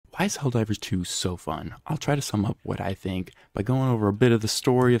Why is Helldivers 2 so fun? I'll try to sum up what I think by going over a bit of the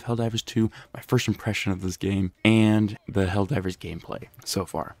story of Helldivers 2, my first impression of this game, and the Helldivers gameplay so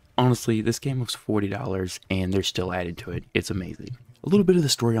far. Honestly, this game was $40 and they're still adding to it. It's amazing. A little bit of the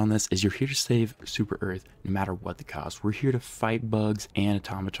story on this is you're here to save Super Earth no matter what the cost. We're here to fight bugs and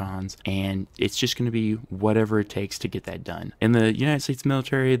automatons, and it's just going to be whatever it takes to get that done. In the United States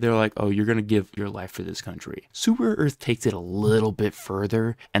military, they're like, oh, you're going to give your life for this country. Super Earth takes it a little bit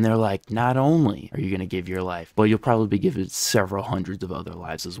further, and they're like, not only are you going to give your life, but you'll probably be given several hundreds of other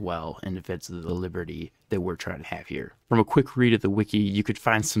lives as well in defense of the liberty that we're trying to have here. From a quick read of the wiki, you could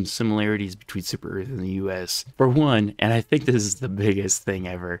find some similarities between Super Earth and the US. For one, and I think this is the biggest thing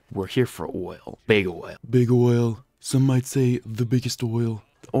ever, we're here for oil. Big oil. Big oil. Some might say the biggest oil.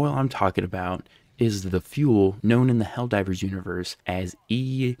 The oil I'm talking about is the fuel known in the Helldivers universe as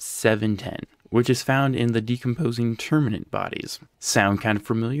E710, which is found in the decomposing terminate bodies. Sound kind of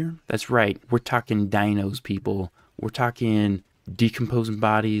familiar? That's right, we're talking dinos, people. We're talking decomposing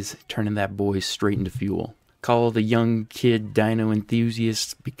bodies, turning that boy straight into fuel. Call the young kid dino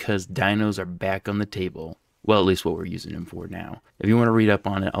enthusiasts because dinos are back on the table. Well, at least what we're using them for now. If you want to read up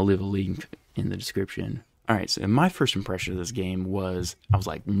on it, I'll leave a link in the description. Alright, so my first impression of this game was, I was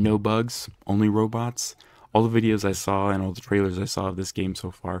like, no bugs, only robots. All the videos I saw and all the trailers I saw of this game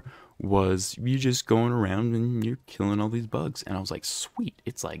so far was you just going around and you're killing all these bugs. And I was like, sweet,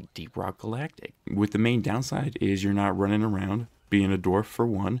 it's like Deep Rock Galactic. With the main downside is you're not running around being a dwarf for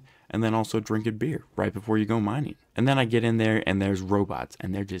one, and then also drinking beer right before you go mining. And then I get in there and there's robots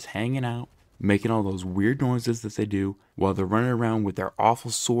and they're just hanging out, making all those weird noises that they do while they're running around with their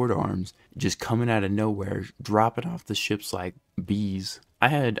awful sword arms, just coming out of nowhere, dropping off the ships like bees. I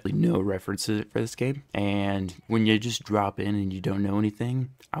had no references for this game, and when you just drop in and you don't know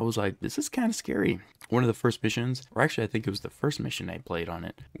anything, I was like, this is kind of scary. One of the first missions, or actually I think it was the first mission I played on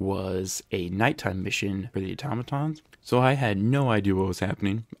it, was a nighttime mission for the automatons. So I had no idea what was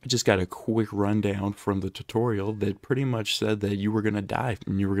happening. I just got a quick rundown from the tutorial that pretty much said that you were going to die,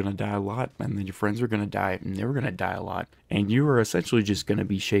 and you were going to die a lot, and then your friends were going to die, and they were going to die a lot. And you were essentially just going to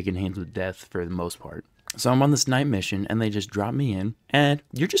be shaking hands with death for the most part. So I'm on this night mission and they just drop me in, and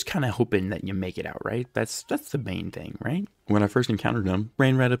you're just kind of hoping that you make it out, right? That's the main thing, right? When I first encountered them,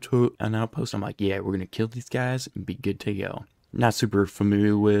 ran right up to an outpost. I'm like, yeah, we're going to kill these guys and be good to go. Not super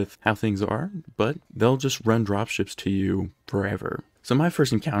familiar with how things are, but they'll just run dropships to you forever. So my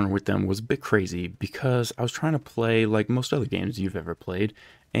first encounter with them was a bit crazy because I was trying to play like most other games you've ever played,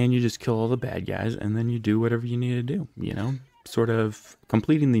 and you just kill all the bad guys and then you do whatever you need to do, you know? Sort of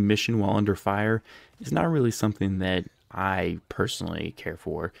completing the mission while under fire is not really something that I personally care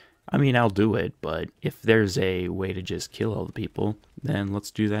for. I mean, I'll do it, but if there's a way to just kill all the people, then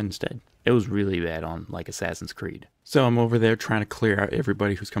let's do that instead. It was really bad on like Assassin's Creed. So I'm over there trying to clear out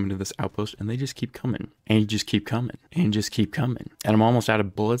everybody who's coming to this outpost, and they just keep coming, and just keep coming, and just keep coming. And I'm almost out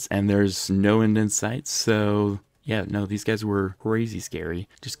of bullets, and there's no end in sight, so yeah, no, these guys were crazy scary.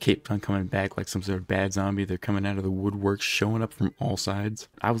 Just kept on coming back like some sort of bad zombie. They're coming out of the woodwork, showing up from all sides.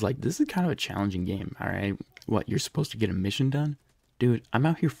 I was like, this is kind of a challenging game, all right? What, you're supposed to get a mission done? Dude, I'm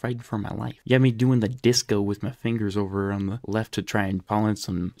out here fighting for my life. You got me doing the disco with my fingers over on the left to try and call in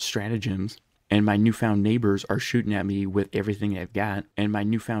some stratagems. And my newfound neighbors are shooting at me with everything they've got. And my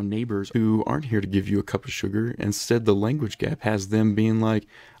newfound neighbors who aren't here to give you a cup of sugar. Instead, the language gap has them being like,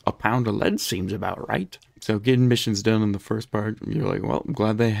 a pound of lead seems about right. So getting missions done in the first part, you're like, well, I'm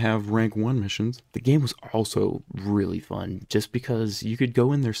glad they have rank 1 missions. The game was also really fun just because you could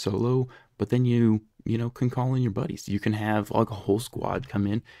go in there solo, but then you can call in your buddies. You can have like a whole squad come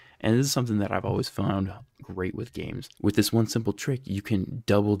in. And this is something that I've always found great with games. With this one simple trick, you can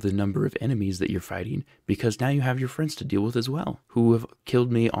double the number of enemies that you're fighting because now you have your friends to deal with as well, who have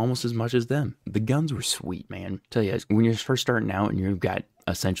killed me almost as much as them. The guns were sweet, man. Tell you, when you're first starting out and you've got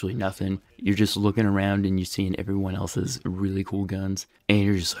essentially nothing, you're just looking around and you're seeing everyone else's really cool guns, and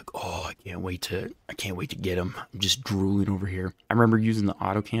you're just like, oh, I can't wait to get them. I'm just drooling over here. I remember using the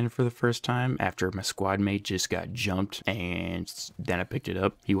autocannon for the first time after my squad mate just got jumped, and then I picked it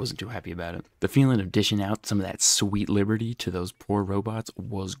up. He wasn't too happy about it. The feeling of dishing out some of that sweet liberty to those poor robots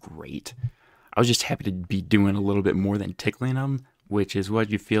was great. I was just happy to be doing a little bit more than tickling them, which is what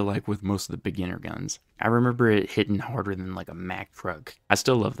you feel like with most of the beginner guns. I remember it hitting harder than like a Mack truck. I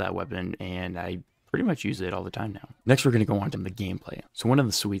still love that weapon, and I pretty much use it all the time now. Next, we're going to go on to the gameplay. So one of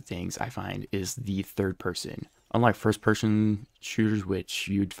the sweet things I find is the third person. Unlike first person shooters, which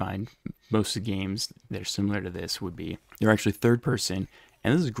you'd find most of the games that are similar to this would be, they're actually third person,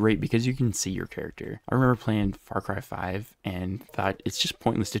 And this is great because you can see your character. I remember playing Far Cry 5 and thought it's just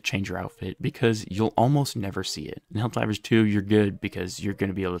pointless to change your outfit because you'll almost never see it. In Helldivers 2, you're good because you're going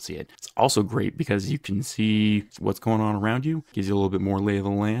to be able to see it. It's also great because you can see what's going on around you, gives you a little bit more lay of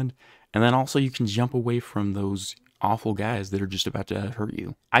the land. And then also you can jump away from those awful guys that are just about to hurt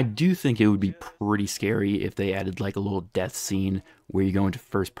you. I do think it would be pretty scary if they added like a little death scene where you go into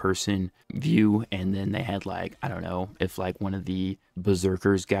first person view and then they had like, I don't know, if like one of the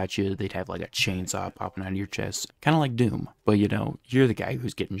berserkers got you, they'd have like a chainsaw popping out of your chest, kind of like Doom, but you know, you're the guy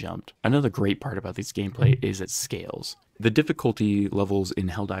who's getting jumped. Another great part about this gameplay is it scales. The difficulty levels in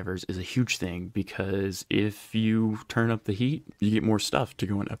Helldivers is a huge thing because if you turn up the heat, you get more stuff to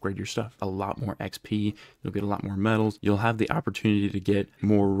go and upgrade your stuff. A lot more XP, you'll get a lot more medals. You'll have the opportunity to get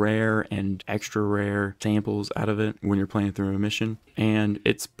more rare and extra rare samples out of it when you're playing through a mission. And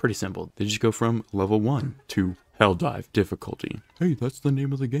it's pretty simple. They just go from level 1 to Helldive difficulty. Hey, that's the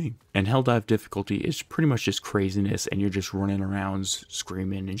name of the game. And Helldive difficulty is pretty much just craziness and you're just running around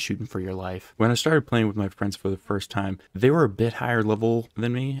screaming and shooting for your life. When I started playing with my friends for the first time, they were a bit higher level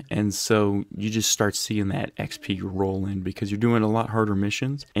than me, and so you just start seeing that XP roll in because you're doing a lot harder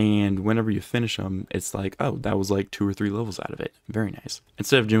missions, and whenever you finish them, it's like, oh, that was like 2 or 3 levels out of it. Very nice.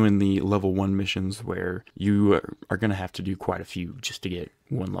 Instead of doing the level 1 missions where you are going to have to do quite a few just to get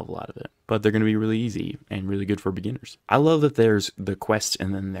 1 level out of it, but they're going to be really easy and really good for beginners. I love that there's the quests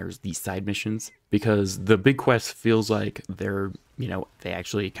and then there's the side missions, because the big quests feels like they're, you know, they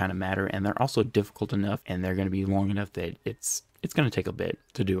actually kind of matter, and they're also difficult enough and they're going to be long enough that it's going to take a bit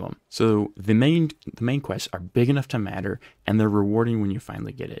to do them. So the main quests are big enough to matter, and they're rewarding when you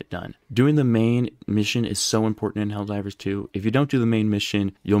finally get it done. Doing the main mission is so important in Helldivers 2. If you don't do the main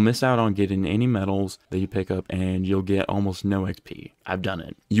mission, you'll miss out on getting any medals that you pick up, and you'll get almost no XP. I've done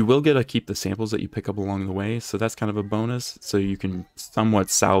it. You will get to keep the samples that you pick up along the way, so that's kind of a bonus, so you can somewhat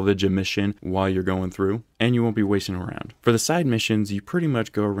salvage a mission while you're going through, and you won't be wasting around. For the side missions, you pretty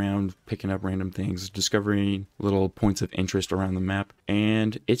much go around picking up random things, discovering little points of interest around the map,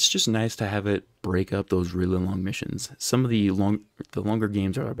 and it's just nice to have it break up those really long missions. Some of the longer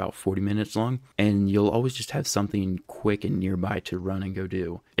games are about 40 minutes long, and you'll always just have something quick and nearby to run and go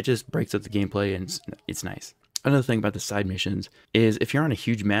do. It just breaks up the gameplay, and it's nice. Another thing about the side missions is if you're on a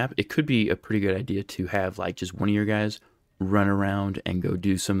huge map, it could be a pretty good idea to have like just one of your guys run around and go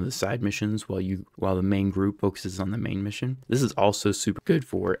do some of the side missions while the main group focuses on the main mission. This is also super good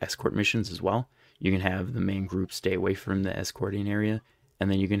for escort missions as well. You can have the main group stay away from the escorting area, and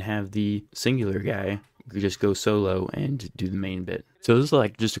then you can have the singular guy just go solo and do the main bit. So this is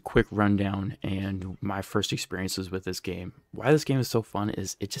like just a quick rundown and my first experiences with this game. Why this game is so fun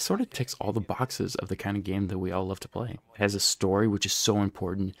is it just sort of ticks all the boxes of the kind of game that we all love to play. It has a story, which is so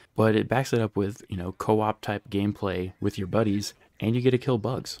important, but it backs it up with, you know, co-op type gameplay with your buddies, and you get to kill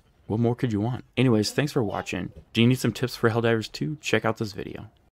bugs. What more could you want? Anyways, thanks for watching. Do you need some tips for Helldivers 2? Check out this video.